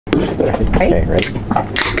Okay, ready?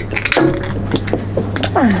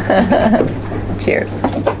 Cheers.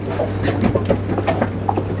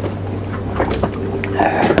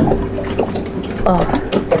 Oh.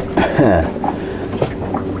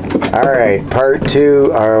 All right, part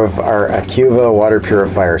 2 of our Acuva water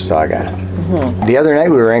purifier saga. The other night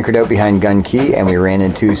we were anchored out behind Gun Key and we ran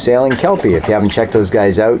into Sailing Kelpie. If you haven't checked those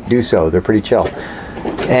guys out, do so. They're pretty chill.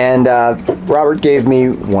 And Robert gave me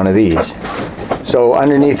one of these. So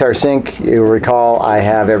underneath our sink, you'll recall I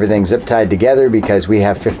have everything zip tied together because we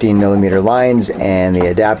have 15mm lines and the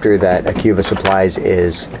adapter that Acuva supplies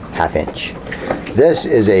is 1/2 inch. This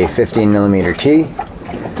is a 15mm T.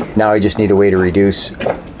 Now I just need a way to reduce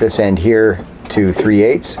this end here to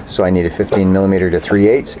 3/8, so I need a 15mm to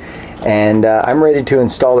 3/8. And I'm ready to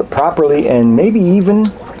install it properly and maybe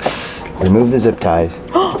even remove the zip ties.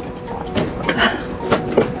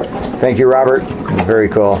 Thank you, Robert. Very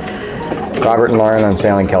cool. Robert and Lauren on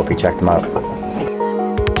Sailing Kelpie, check them out.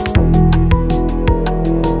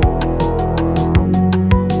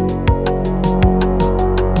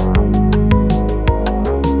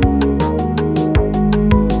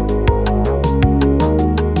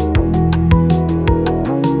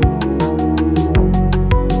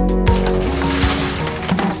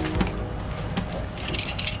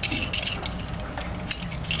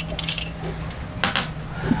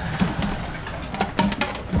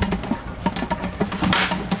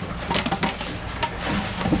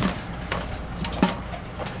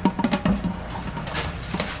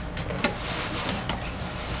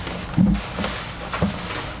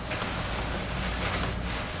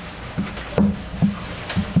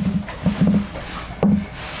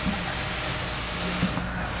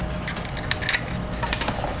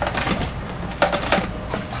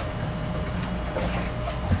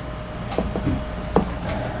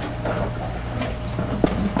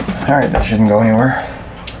 Alright, that shouldn't go anywhere.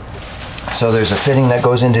 So there's a fitting that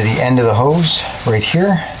goes into the end of the hose right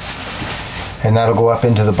here, and that'll go up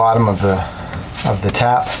into the bottom of the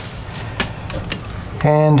tap,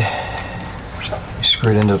 and you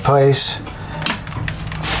screw it into place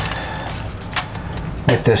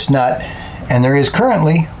with this nut, and there is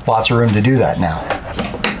currently lots of room to do that now.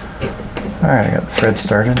 Alright, I got the thread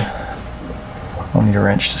started. I'll need a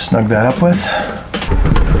wrench to snug that up with.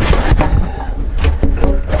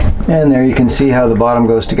 And there you can see how the bottom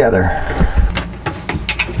goes together.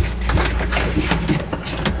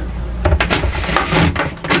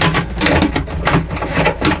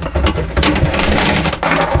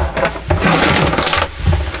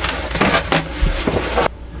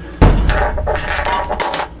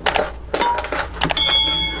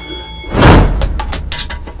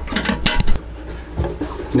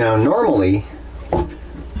 Now normally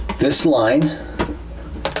this line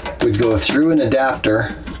would go through an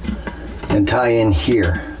adapter and tie in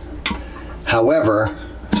here. However,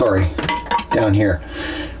 sorry, down here.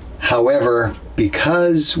 However,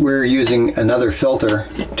 because we're using another filter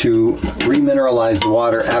to remineralize the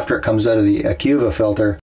water after it comes out of the Acuva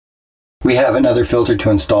filter, we have another filter to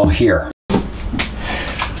install here.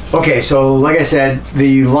 Okay, so like I said,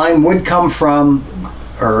 the line would come from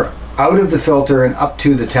or out of the filter and up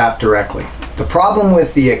to the tap directly. The problem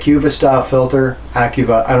with the Acuva style filter,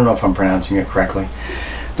 Acuva, I don't know if I'm pronouncing it correctly.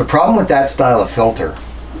 The problem with that style of filter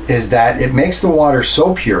is that it makes the water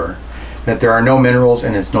so pure that there are no minerals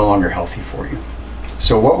and it's no longer healthy for you.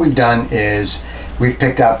 So what we've done is we've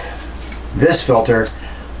picked up this filter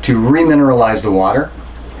to remineralize the water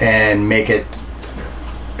and make it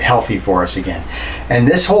healthy for us again. And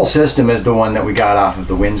this whole system is the one that we got off of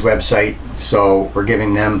the Winds website, so we're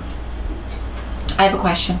giving them... I have a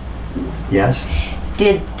question. Yes?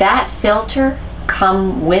 Did that filter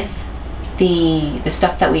come with the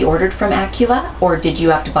stuff that we ordered from Acuva, or did you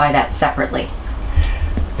have to buy that separately?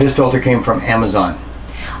 This filter came from Amazon.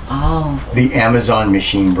 Oh. The Amazon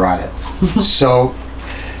machine brought it. So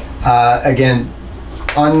again,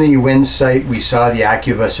 on the Winds site we saw the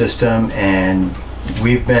Acuva system and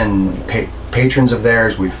we've been patrons of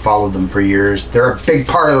theirs. We've followed them for years. They're a big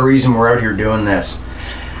part of the reason we're out here doing this.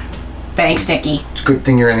 Thanks, Nikki. It's a good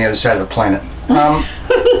thing you're on the other side of the planet.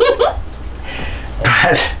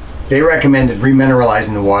 But they recommended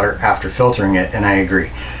remineralizing the water after filtering it, and I agree.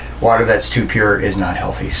 Water that's too pure is not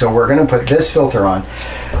healthy. So we're going to put this filter on.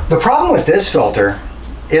 The problem with this filter,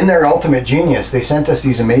 in their ultimate genius, they sent us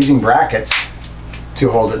these amazing brackets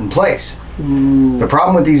to hold it in place. Ooh. The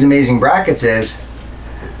problem with these amazing brackets is,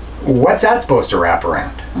 what's that supposed to wrap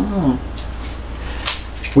around? Mm.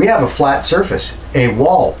 We have a flat surface, a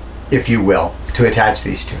wall, if you will, to attach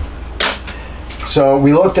these to. So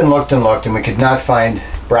we looked and looked and looked, and we could not find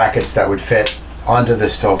brackets that would fit onto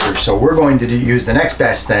this filter. So we're going to use the next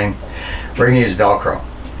best thing. We're going to use Velcro.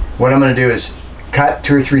 What I'm going to do is cut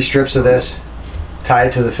 2 or 3 strips of this, tie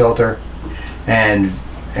it to the filter, and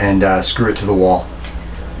screw it to the wall.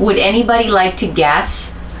 Would anybody like to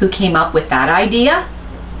guess who came up with that idea?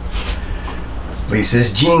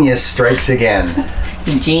 Lisa's genius strikes again.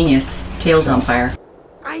 Genius. Tails on fire.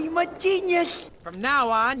 I'm a genius! From now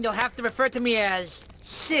on, you'll have to refer to me as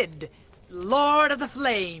Sid, Lord of the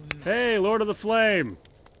Flame. Hey, Lord of the Flame.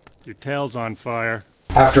 Your tail's on fire.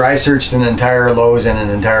 After I searched an entire Lowe's and an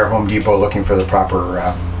entire Home Depot looking for the proper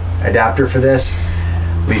adapter for this,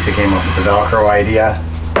 Lisa came up with the Velcro idea.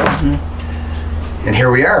 And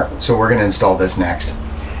here we are. So we're going to install this next.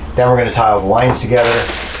 Then we're going to tie all the lines together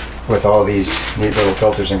with all these neat little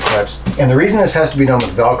filters and clips. And the reason this has to be done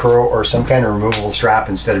with Velcro or some kind of removable strap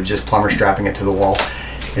instead of just plumber strapping it to the wall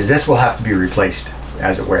is this will have to be replaced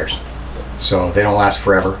as it wears. So they don't last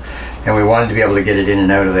forever. And we wanted to be able to get it in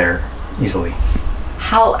and out of there easily.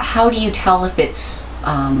 How do you tell if it's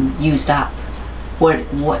used up?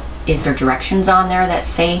 What is there directions on there that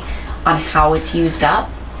say on how it's used up?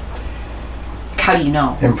 How do you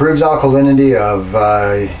know? Improves alkalinity of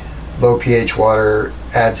low pH water,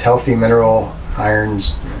 adds healthy mineral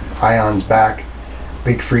ions back,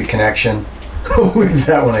 leak-free connection. I'll leave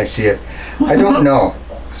that when I see it. I don't know.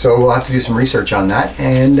 So we'll have to do some research on that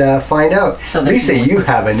and find out. So Lisa, you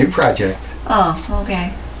have a new project. Oh,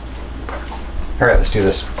 okay. All right, let's do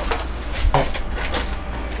this.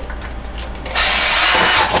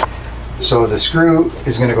 So the screw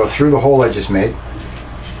is going to go through the hole I just made,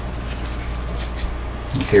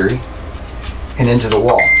 in theory, and into the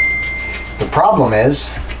wall. The problem is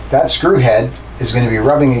that screw head is going to be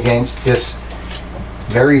rubbing against this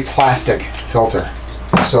very plastic filter.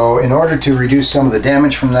 So in order to reduce some of the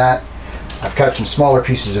damage from that, I've cut some smaller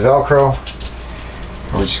pieces of Velcro.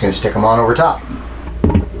 We're just going to stick them on over top.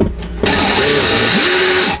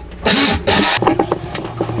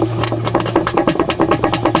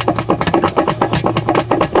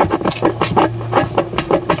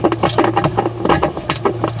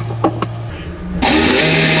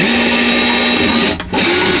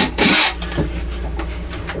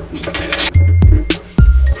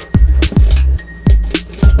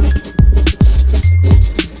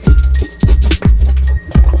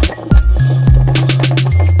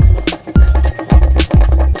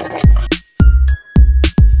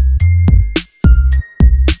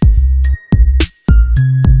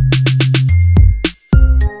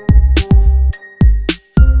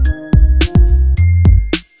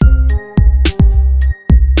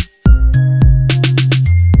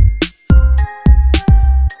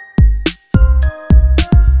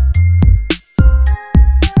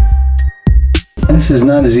 This is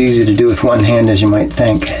not as easy to do with one hand as you might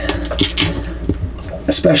think,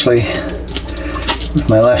 especially with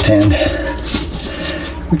my left hand,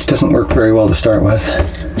 which doesn't work very well to start with.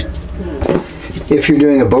 If you're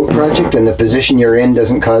doing a boat project and the position you're in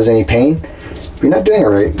doesn't cause any pain, you're not doing it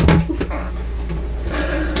right.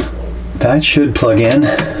 That should plug in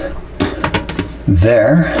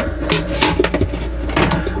there.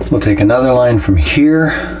 We'll take another line from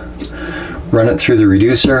here, run it through the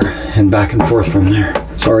reducer and back and forth from there.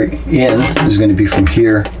 Sorry, in is going to be from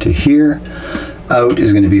here to here, out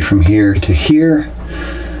is going to be from here to here,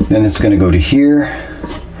 then it's going to go to here,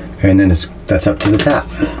 and then that's up to the tap.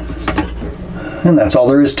 And that's all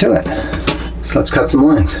there is to it. So let's cut some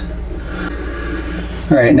lines.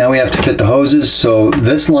 All right, now we have to fit the hoses. So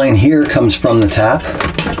this line here comes from the tap.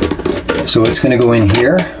 So it's going to go in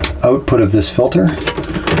here, output of this filter.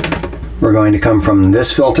 We're going to come from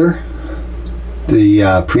this filter,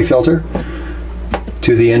 the pre-filter,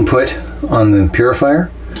 to the input on the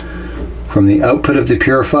purifier, from the output of the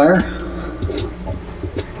purifier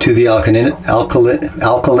to the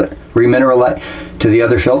remineralite to the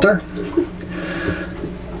other filter,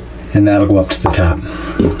 and that'll go up to the tap.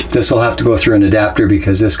 This will have to go through an adapter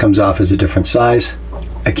because this comes off as a different size.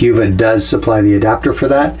 Acuva does supply the adapter for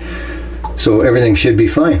that, so everything should be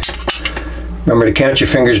fine. Remember to count your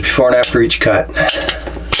fingers before and after each cut.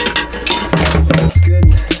 That's good.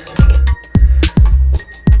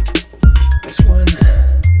 This one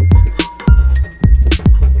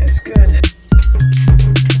is good.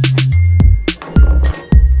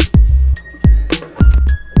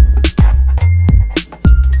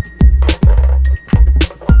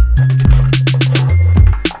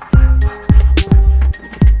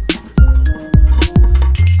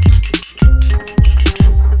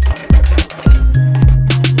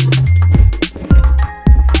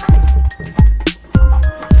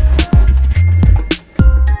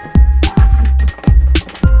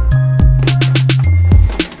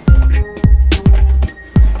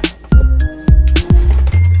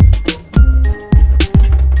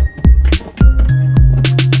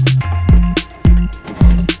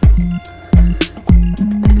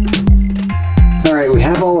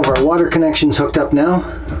 connection's hooked up now.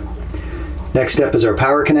 Next step is our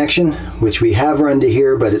power connection, which we have run to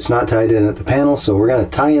here, but it's not tied in at the panel, so we're going to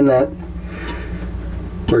tie in that.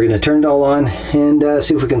 We're going to turn it all on and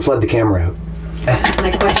see if we can flood the camera out.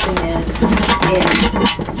 My question is,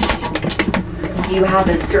 do you have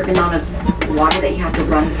a certain amount of water that you have to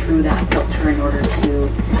run through that filter in order to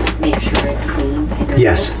make sure it's clean?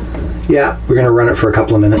 Yes. Yeah, we're going to run it for a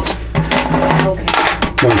couple of minutes.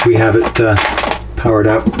 Okay. Once we have it powered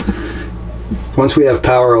up. Once we have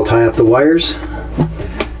power, I'll tie up the wires.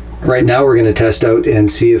 Right now we're going to test out and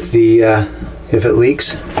see if if it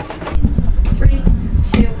leaks. 3,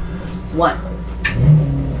 2, 1.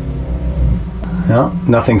 No,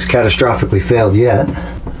 nothing's catastrophically failed yet.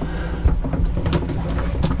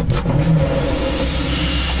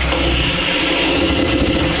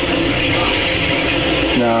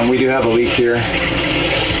 No, we do have a leak here.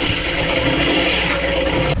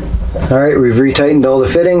 All right, we've retightened all the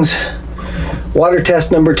fittings. Water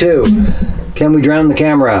test number 2. Can we drown the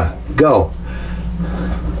camera? Go.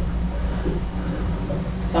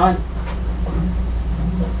 It's on.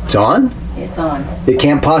 It's on? It's on. It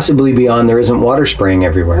can't possibly be on. There isn't water spraying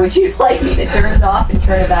everywhere. Would you like me to turn it off and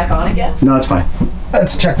turn it back on again? No, it's fine.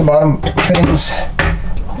 Let's check the bottom fittings.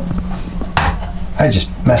 I just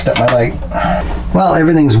messed up my light. Well,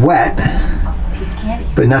 everything's wet, Piece of candy.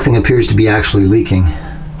 but nothing appears to be actually leaking.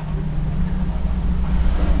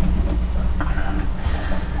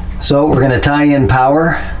 So we're going to tie in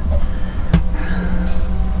power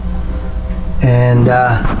and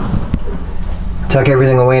tuck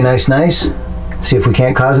everything away nice. See if we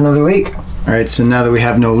can't cause another leak. All right, so now that we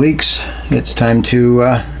have no leaks, it's time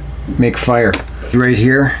to make fire. Right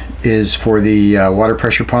here is for the water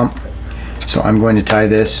pressure pump. So I'm going to tie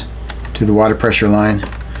this to the water pressure line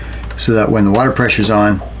so that when the water pressure's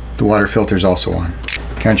on, the water filter's also on.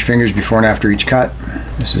 Count your fingers before and after each cut.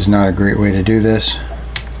 This is not a great way to do this.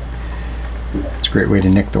 It's a great way to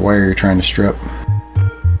nick the wire you're trying to strip.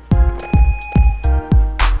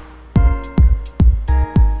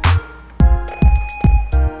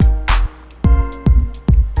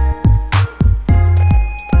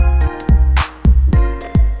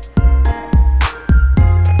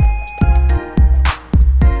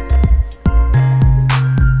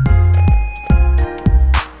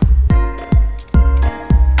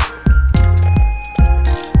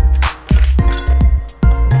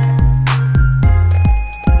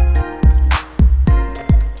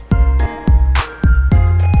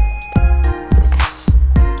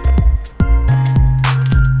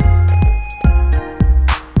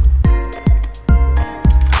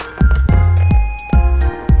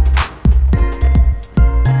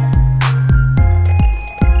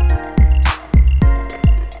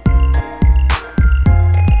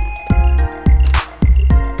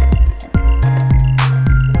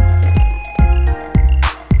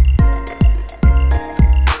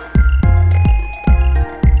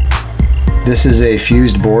 This is a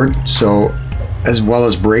fused board, so as well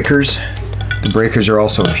as breakers, the breakers are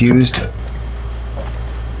also fused.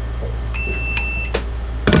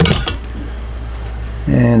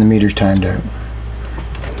 And the meter's timed out.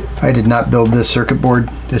 I did not build this circuit board.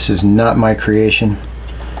 This is not my creation.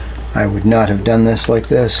 I would not have done this like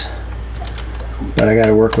this, but I got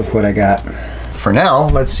to work with what I got. For now,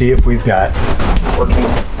 let's see if we've got working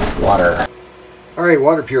water. All right,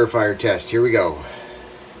 water purifier test. Here we go.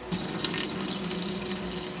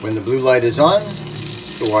 When the blue light is on,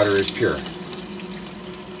 the water is pure.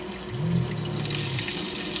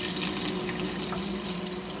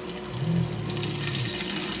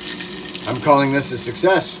 I'm calling this a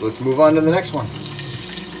success. Let's move on to the next one.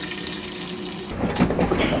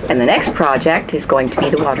 And the next project is going to be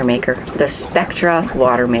the water maker, the Spectra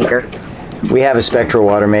water maker. We have a Spectra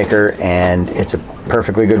water maker, and it's a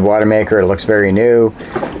perfectly good water maker. It looks very new.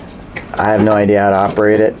 I have no idea how to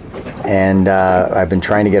operate it. And I've been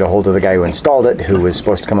trying to get a hold of the guy who installed it, who was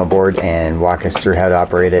supposed to come aboard and walk us through how to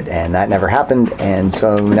operate it, and that never happened. And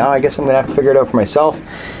so now I guess I'm gonna have to figure it out for myself.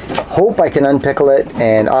 Hope I can unpickle it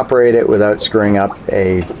and operate it without screwing up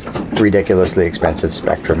a ridiculously expensive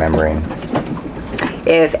Spectra membrane.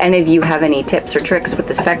 If any of you have any tips or tricks with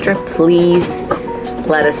the Spectra, please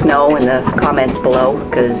let us know in the comments below,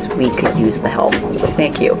 because we could use the help.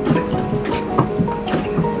 Thank you.